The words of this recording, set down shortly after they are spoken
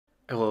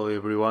Hello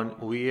everyone,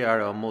 we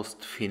are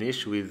almost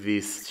finished with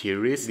this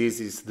series.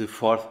 This is the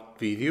fourth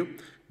video.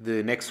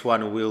 The next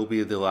one will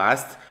be the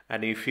last,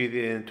 and if you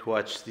didn't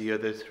watch the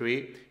other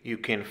three, you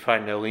can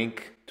find a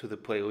link to the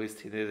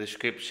playlist in the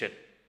description.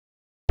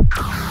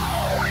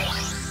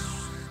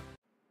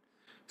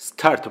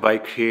 Start by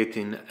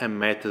creating a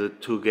method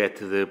to get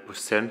the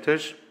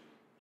percentage.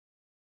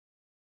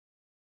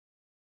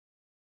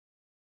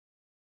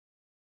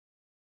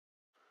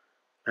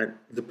 And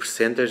the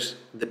percentage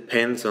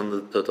depends on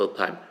the total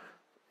time.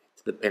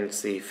 It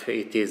depends if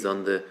it is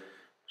on the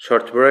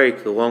short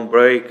break, the long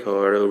break,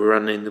 or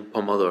running the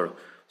Pomodoro.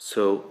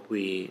 So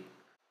we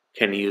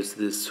can use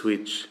this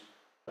switch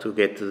to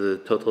get the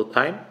total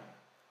time.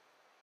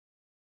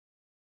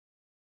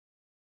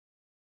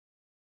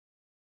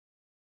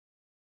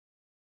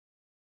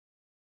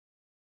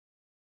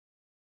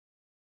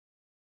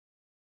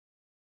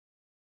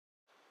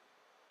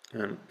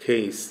 In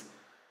case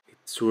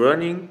it's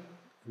running,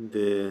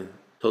 the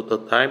total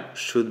time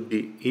should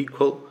be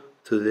equal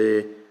to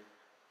the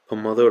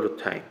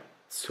Pomodoro time.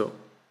 So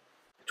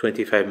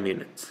 25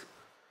 minutes.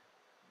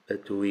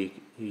 But we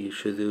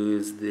should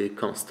use the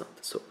constant.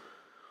 So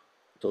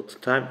total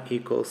time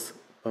equals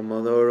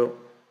Pomodoro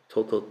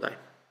total time.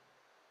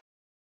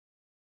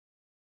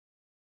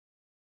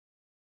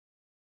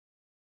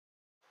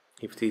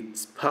 If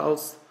it's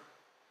pause,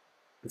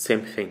 the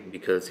same thing,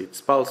 because it's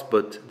pause,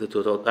 but the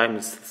total time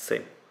is the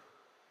same.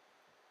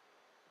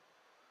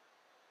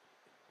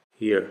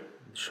 Here,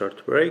 the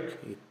short break,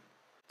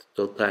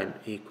 total time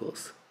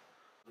equals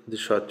the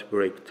short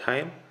break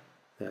time,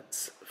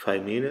 that's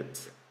 5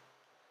 minutes.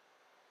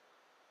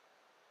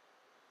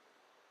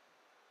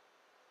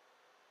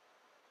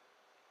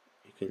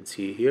 You can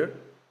see here.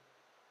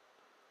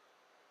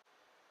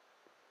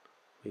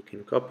 We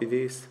can copy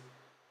this,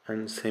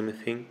 and same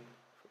thing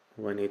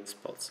when it's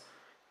pause.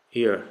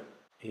 Here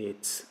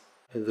it's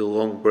the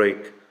long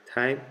break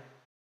time.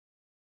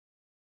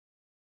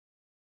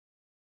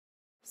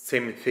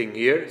 Same thing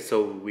here,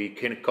 so we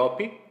can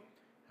copy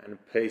and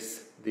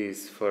paste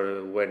this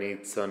for when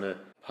it's on a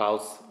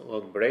pause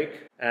long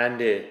break.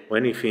 And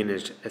when you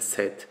finish a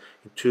set,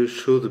 it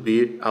should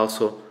be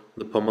also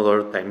the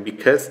Pomodoro time,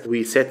 because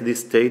we set this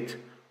state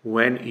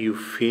when you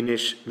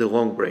finish the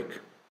long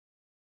break.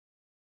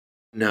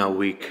 Now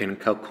we can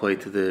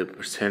calculate the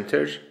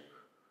percentage.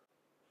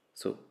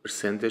 So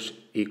percentage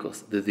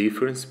equals the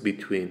difference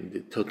between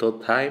the total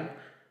time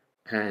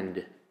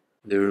and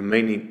the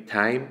remaining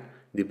time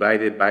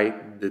divided by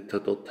the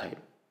total time.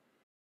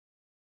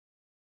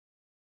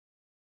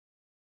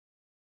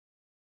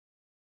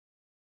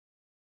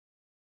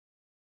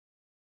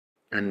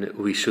 And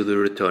we should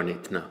return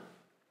it now.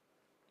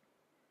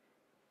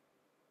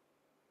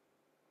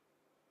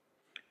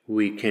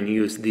 We can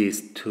use this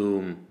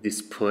to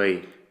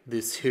display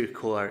the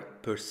circular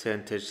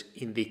percentage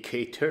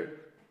indicator.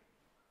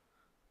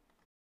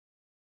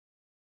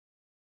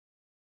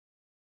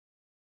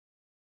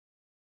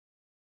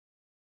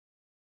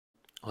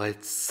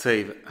 Let's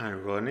save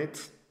and run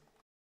it.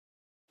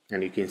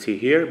 And you can see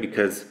here,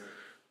 because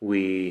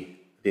we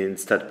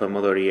didn't start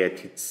Pomodoro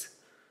yet, it's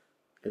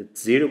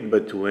 0,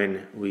 but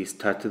when we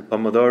started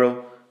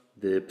Pomodoro,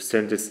 the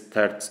percentage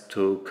starts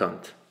to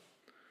count.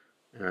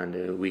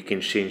 And we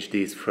can change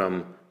this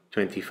from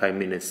 25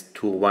 minutes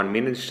to 1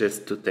 minute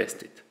just to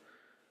test it.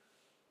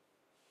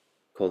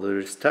 Call the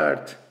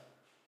restart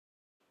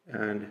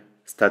and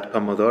start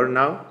Pomodoro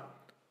now,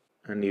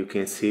 and you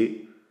can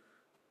see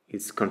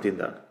it's counting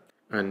down.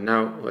 And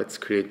now let's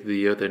create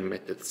the other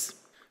methods.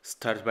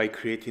 Start by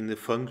creating the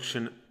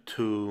function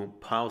to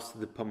pause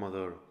the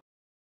Pomodoro.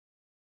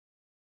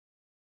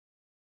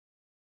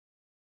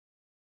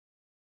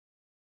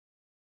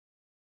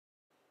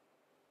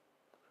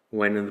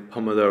 When the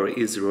Pomodoro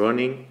is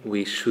running,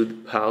 we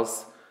should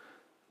pause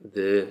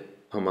the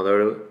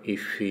Pomodoro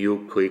if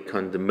you click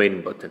on the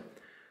main button.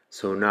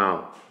 So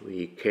now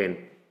we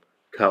can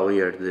call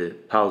here the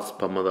pause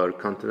Pomodoro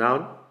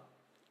countdown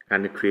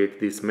and create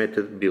this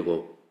method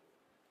below.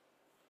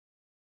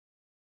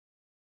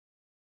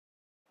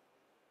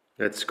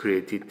 Let's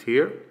create it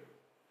here.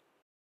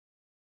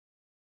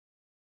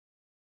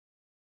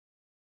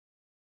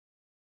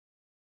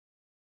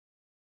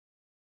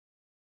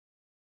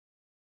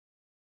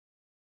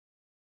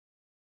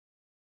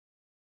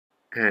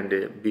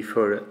 And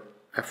before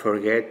I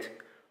forget,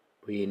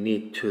 we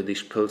need to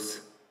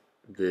dispose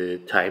the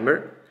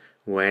timer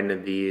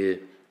when the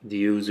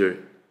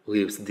user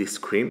leaves this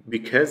screen,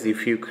 because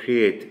if you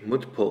create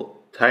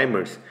multiple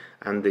timers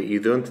and you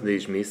don't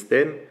dismiss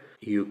them,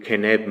 you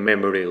can have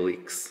memory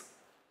leaks.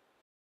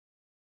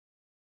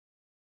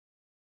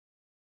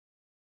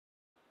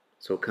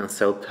 So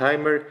cancel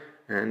timer,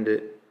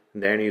 and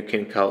then you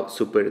can call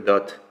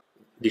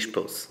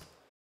super.dispose.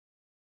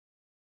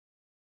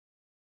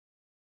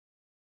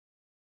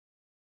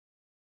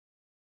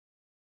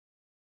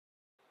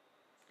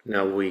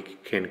 Now we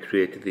can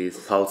create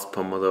this pulse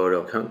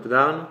Pomodoro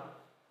countdown.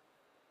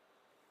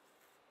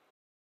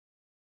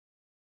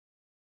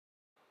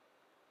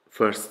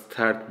 First,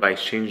 start by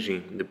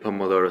changing the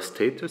Pomodoro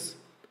status.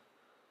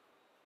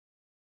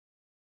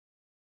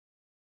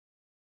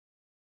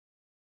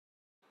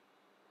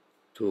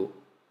 to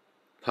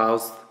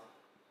pause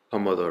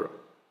Pomodoro.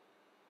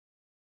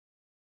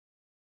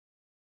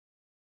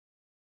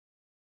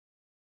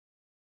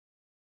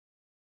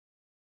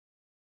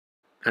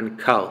 And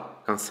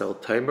cancel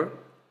timer.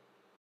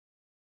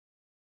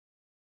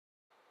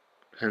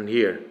 And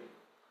here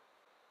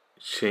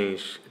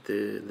change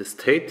the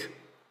state.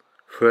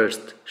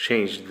 First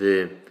change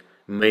the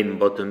main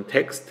button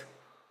text.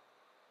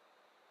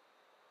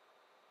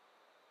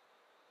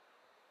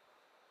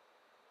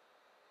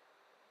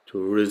 To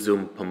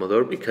resume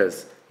Pomodoro,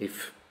 because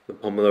if the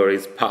Pomodoro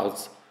is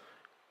paused,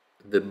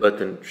 the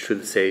button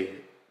should say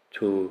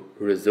to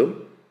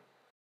resume.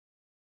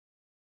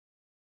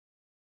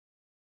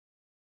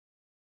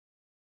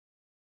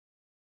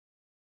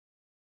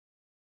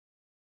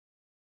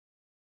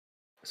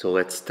 So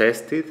let's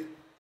test it.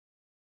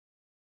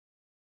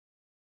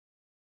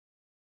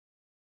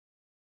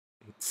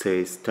 It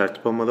says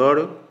start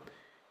Pomodoro,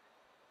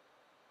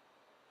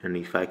 and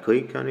if I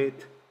click on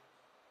it,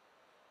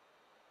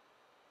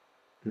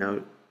 now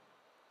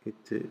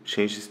it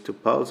changes to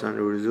pause and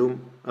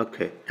resume.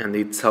 Okay, and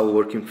it's all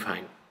working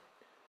fine.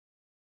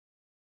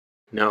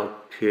 Now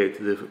create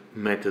the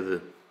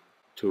method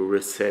to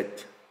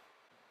reset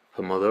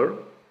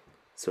Pomodoro.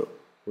 So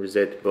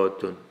reset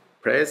button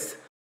press.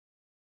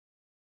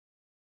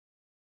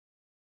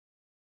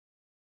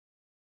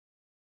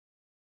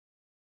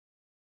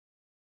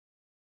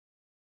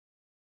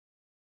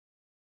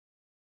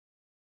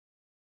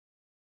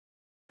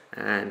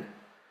 And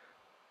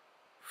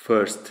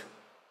first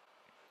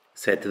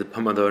set the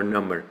Pomodoro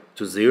number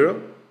to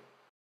 0.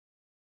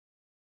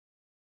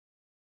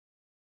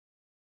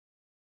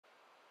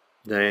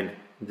 Then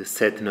the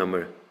set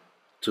number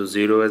to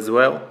 0 as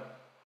well.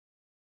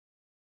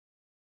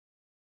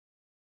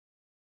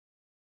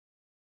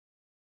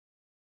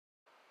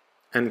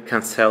 And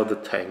cancel the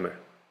timer.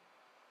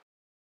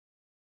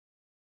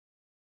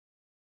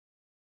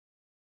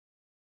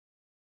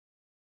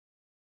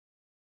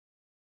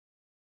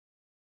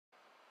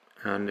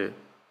 And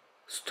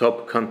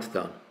stop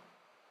countdown.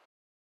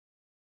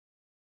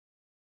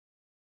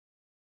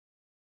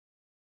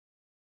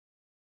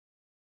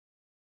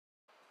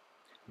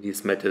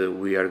 This method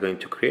we are going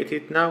to create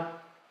it now.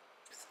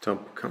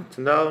 Stop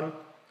countdown.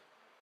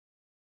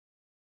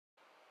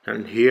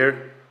 And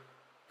here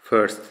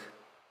first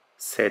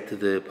set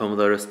the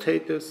Pomodoro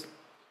status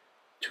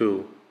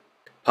to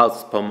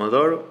pause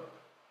Pomodoro.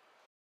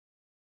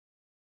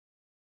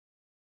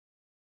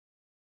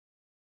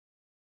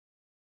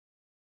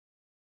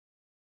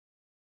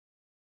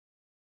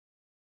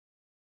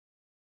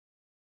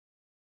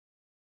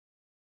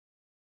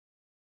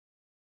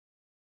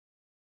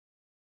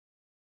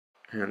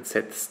 And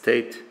set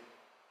state.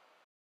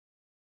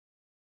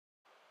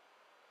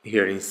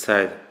 Here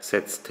inside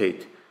set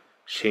state,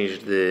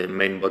 change the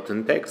main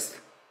button text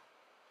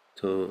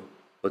to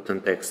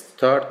button text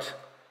start.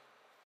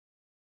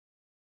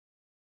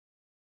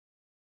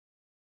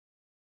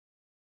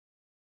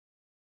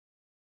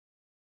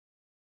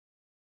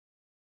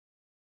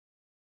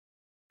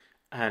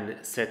 And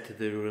set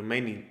the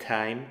remaining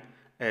time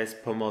as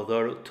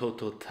Pomodoro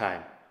total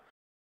time.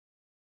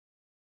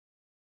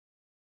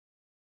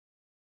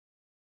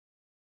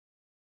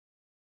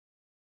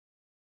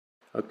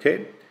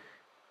 Okay,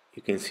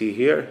 you can see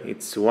here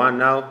it's 1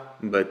 now,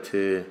 but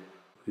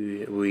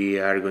we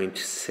are going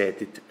to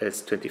set it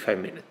as 25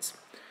 minutes.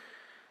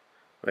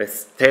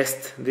 Let's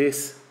test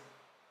this.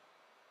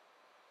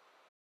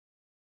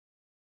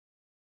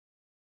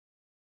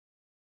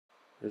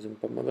 Resume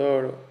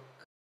Pomodoro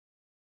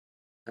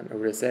and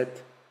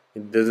reset.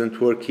 It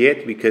doesn't work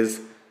yet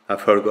because I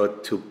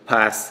forgot to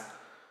pass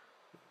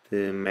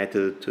the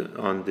method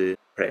on the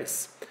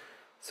press.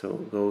 So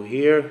go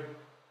here.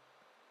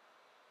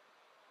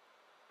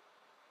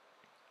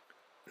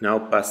 Now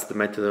pass the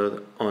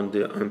method on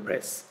the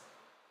unpress,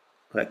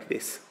 like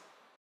this.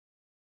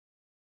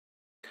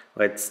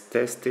 Let's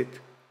test it,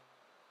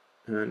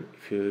 and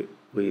if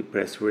we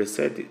press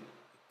reset, it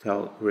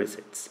all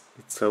resets.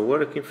 It's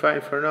working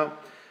fine for now.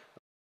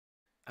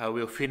 I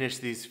will finish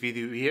this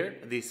video here.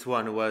 This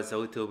one was a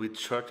little bit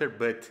shorter,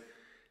 but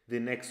the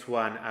next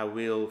one I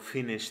will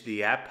finish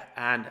the app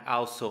and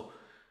also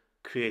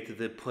create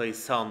the play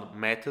sound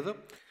method.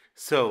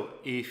 So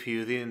if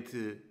you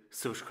didn't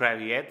subscribe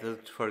yet,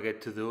 don't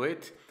forget to do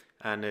it,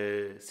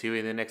 and see you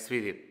in the next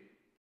video.